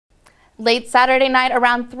Late Saturday night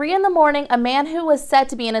around 3 in the morning, a man who was said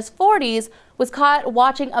to be in his 40s was caught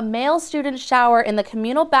watching a male student shower in the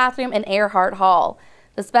communal bathroom in Earhart Hall.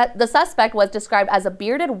 The suspect was described as a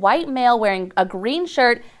bearded white male wearing a green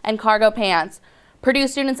shirt and cargo pants. Purdue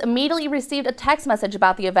students immediately received a text message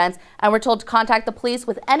about the events and were told to contact the police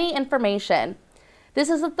with any information.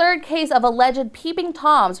 This is the third case of alleged peeping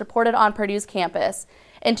Toms reported on Purdue's campus.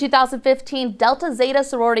 In 2015, Delta Zeta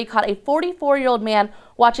sorority caught a 44-year-old man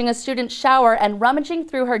watching a student shower and rummaging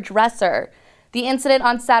through her dresser. The incident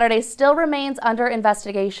on Saturday still remains under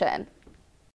investigation.